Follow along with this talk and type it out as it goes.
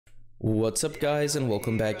What's up guys, and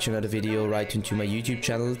welcome back to another video right into my YouTube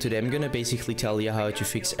channel. Today I'm gonna basically tell you how to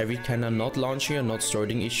fix every kind of not launching or not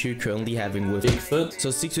starting issue you're currently having with Bigfoot. So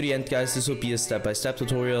stick to the end guys, this will be a step-by-step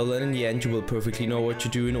tutorial, and in the end you will perfectly know what to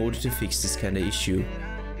do in order to fix this kind of issue.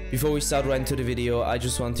 Before we start right into the video, I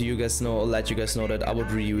just want to let you guys know that I would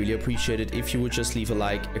really appreciate it if you would just leave a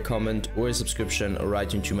like, a comment or a subscription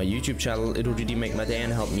right into my YouTube channel. It would really make my day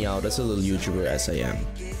and help me out as a little YouTuber as I am.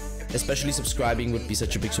 Especially subscribing would be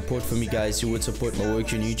such a big support for me guys. You would support my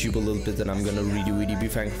work on YouTube a little bit, and I'm gonna really be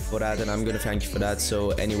thankful for that, and I'm gonna thank you for that.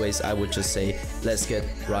 So anyways, I would just say let's get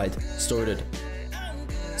right started.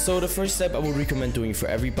 So the first step I would recommend doing for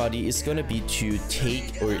everybody is gonna be to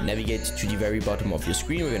take or navigate to the very bottom of your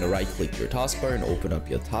screen. We're gonna right click your taskbar and open up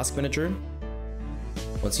your task manager.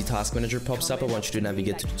 Once the task manager pops up, I want you to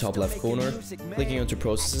navigate to the top left corner, clicking onto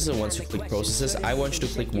processes, and once you click processes, I want you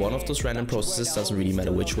to click one of those random processes, doesn't really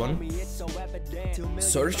matter which one.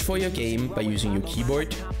 Search for your game by using your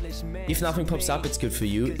keyboard. If nothing pops up, it's good for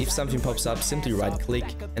you. If something pops up, simply right click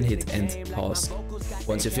and hit end task.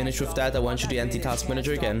 Once you're finished with that, I want you to end the task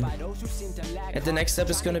manager again. And the next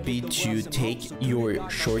step is going to be to take your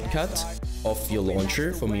shortcut of your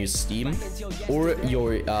launcher from your Steam or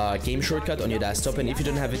your game shortcut on your desktop, and if you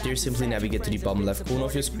don't have it there, simply navigate to the bottom left corner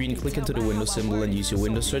of your screen, click into the Windows symbol and use your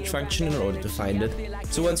Windows search function in order to find it.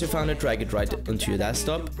 So once you found it, drag it right onto your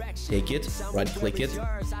desktop, take it, right click it,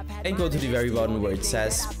 and go to the very bottom where it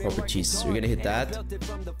says properties. So you're gonna hit that,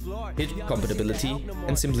 hit compatibility,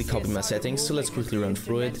 and simply copy my settings. So let's quickly run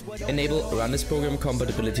through it. Enable run this program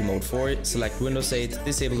compatibility mode 4, select Windows 8,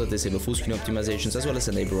 disable full screen optimizations, as well as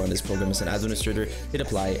enable run this program as an administrator, hit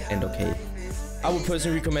apply and OK. I would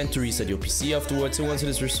personally recommend to reset your PC afterwards, and once it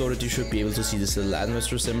is restored, you should be able to see this little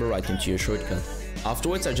administrator symbol right into your shortcut.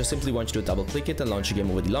 Afterwards, I just simply want you to double click it and launch a game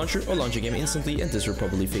over the launcher, or launch a game instantly, and this will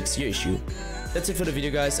probably fix your issue. That's it for the video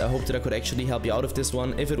guys. I hope that I could actually help you out with this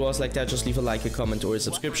one. If it was like that, just leave a like, a comment or a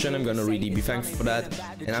subscription. I'm gonna really be thankful for that,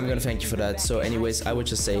 and I'm gonna thank you for that. So anyways, I would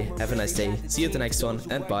just say have a nice day, see you at the next one,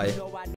 and bye.